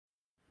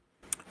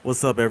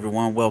What's up,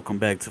 everyone? Welcome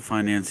back to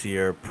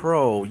Financier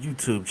Pro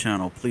YouTube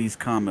channel. Please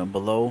comment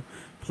below.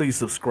 Please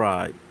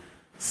subscribe.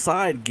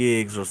 Side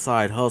gigs or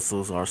side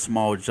hustles are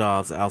small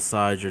jobs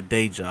outside your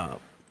day job.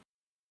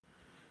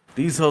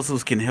 These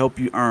hustles can help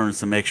you earn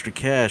some extra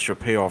cash or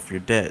pay off your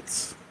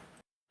debts.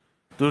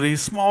 Through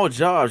these small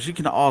jobs, you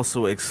can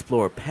also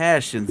explore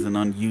passions and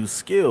unused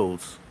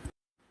skills.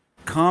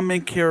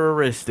 Common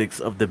characteristics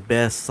of the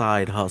best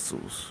side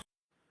hustles.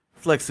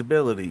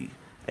 Flexibility.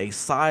 A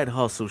side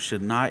hustle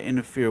should not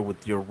interfere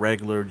with your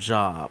regular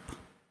job.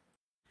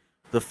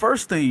 The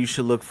first thing you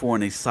should look for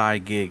in a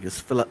side gig is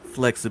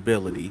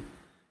flexibility.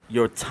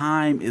 Your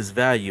time is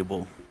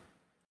valuable.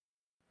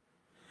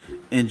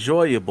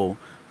 Enjoyable.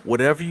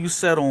 Whatever you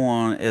settle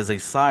on as a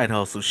side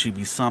hustle should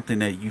be something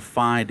that you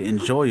find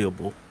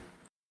enjoyable.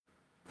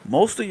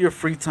 Most of your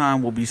free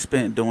time will be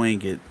spent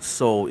doing it,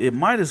 so it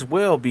might as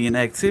well be an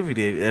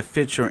activity that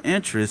fits your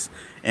interests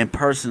and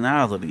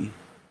personality.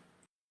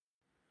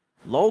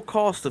 Low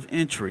cost of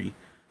entry.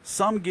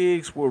 Some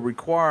gigs will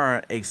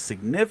require a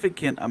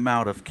significant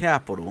amount of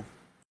capital.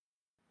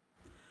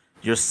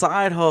 Your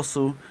side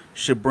hustle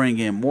should bring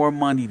in more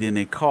money than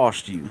it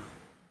cost you.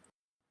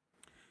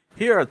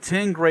 Here are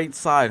 10 great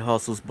side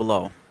hustles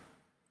below.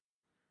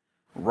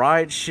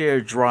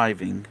 Rideshare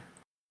driving.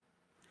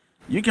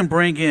 You can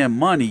bring in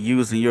money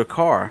using your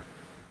car.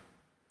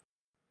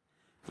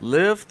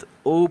 Lyft,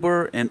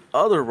 Uber, and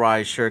other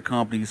rideshare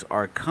companies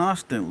are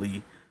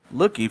constantly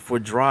looking for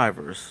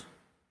drivers.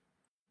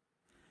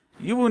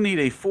 You will need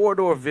a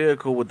 4-door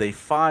vehicle with a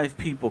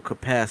 5-people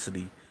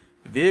capacity,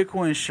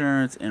 vehicle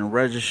insurance, and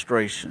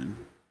registration.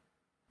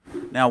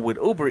 Now with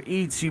Uber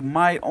Eats, you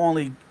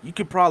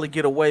could probably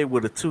get away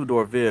with a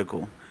 2-door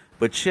vehicle,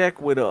 but check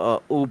with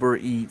Uber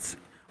Eats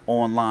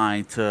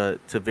online to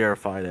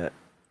verify that.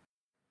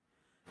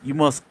 You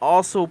must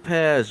also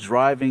pass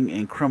driving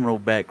and criminal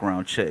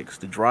background checks.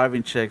 The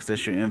driving checks,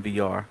 that's your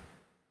MVR.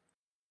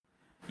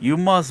 You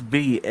must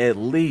be at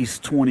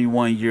least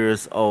 21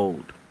 years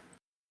old.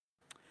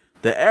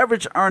 The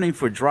average earning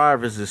for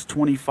drivers is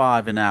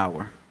 $25 an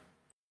hour.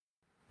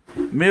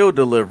 Meal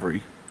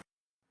delivery.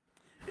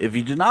 If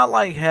you do not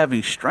like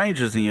having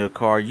strangers in your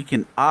car, you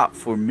can opt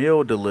for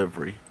meal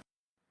delivery.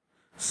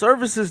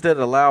 Services that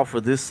allow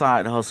for this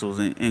side hustles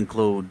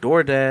include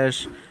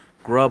DoorDash,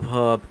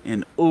 Grubhub,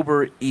 and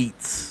Uber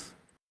Eats.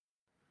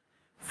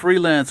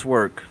 Freelance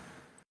work.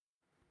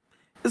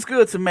 It's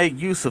good to make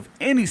use of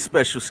any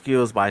special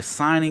skills by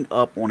signing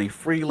up on a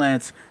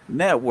freelance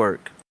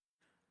network.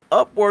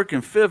 Upwork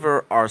and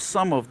Fiverr are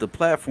some of the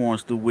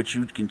platforms through which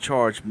you can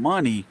charge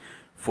money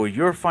for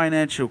your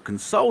financial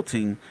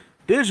consulting,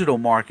 digital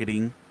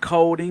marketing,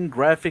 coding,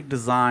 graphic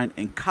design,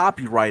 and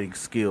copywriting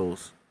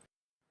skills.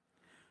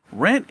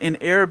 Rent and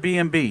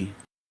Airbnb.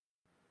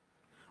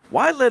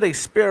 Why let a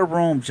spare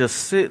room just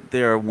sit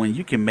there when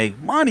you can make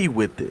money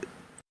with it?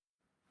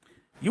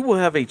 You will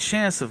have a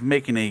chance of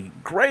making a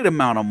great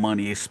amount of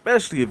money,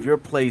 especially if your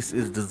place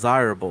is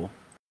desirable.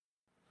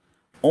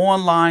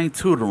 Online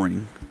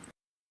tutoring.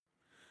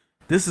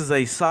 This is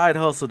a side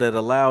hustle that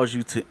allows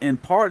you to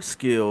impart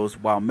skills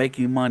while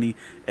making money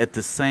at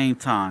the same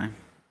time.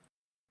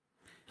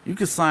 You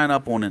can sign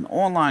up on an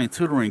online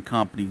tutoring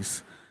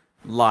companies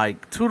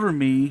like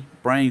TutorMe,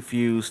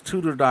 BrainFuse,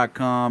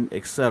 Tutor.com,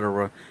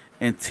 etc.,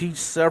 and teach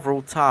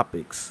several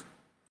topics.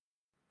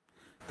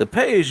 The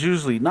pay is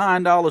usually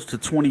 $9 to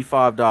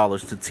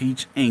 $25 to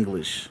teach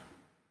English.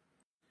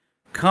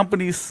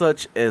 Companies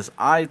such as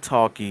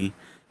italki,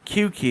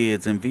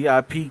 QKids, and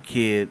VIP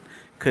Kid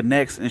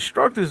connects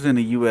instructors in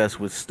the U.S.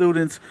 with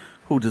students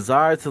who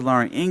desire to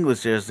learn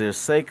English as their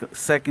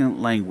second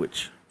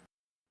language.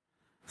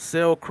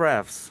 Sell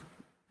craft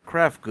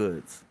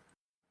goods.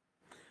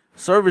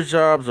 Service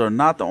jobs are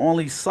not the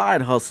only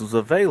side hustles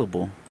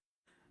available.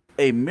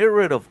 A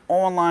myriad of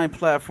online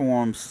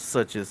platforms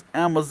such as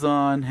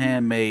Amazon,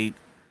 Handmade,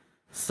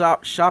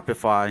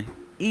 Shopify,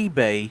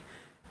 eBay,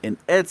 and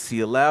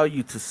Etsy allow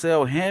you to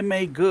sell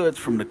handmade goods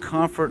from the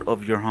comfort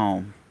of your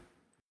home.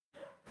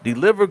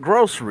 Deliver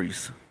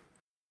groceries.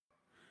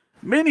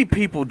 Many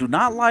people do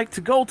not like to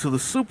go to the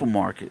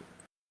supermarket.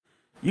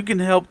 You can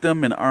help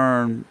them and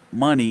earn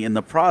money in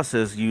the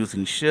process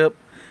using Ship,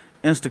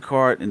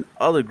 Instacart, and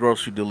other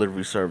grocery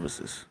delivery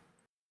services.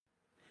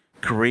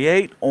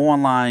 Create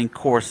online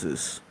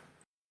courses.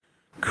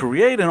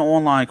 Create an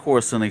online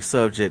course on a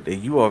subject that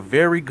you are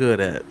very good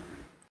at.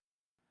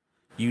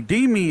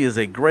 Udemy is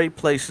a great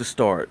place to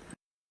start.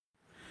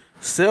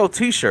 Sell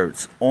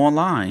t-shirts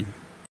online.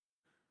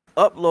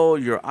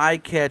 Upload your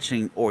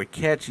eye-catching or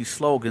catchy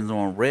slogans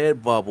on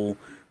Redbubble,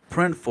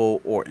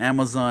 Printful, or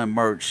Amazon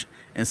merch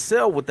and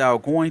sell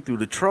without going through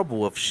the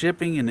trouble of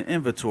shipping and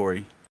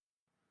inventory.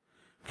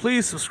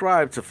 Please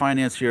subscribe to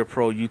Financier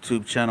Pro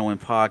YouTube channel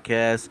and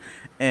podcast,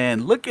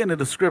 and look in the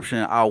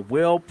description. I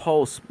will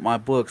post my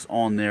books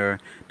on there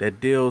that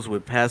deals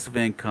with passive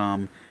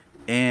income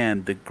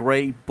and the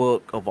great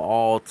book of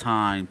all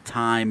time,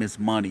 Time is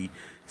Money.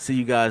 See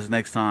you guys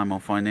next time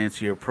on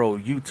Financier Pro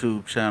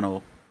YouTube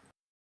channel.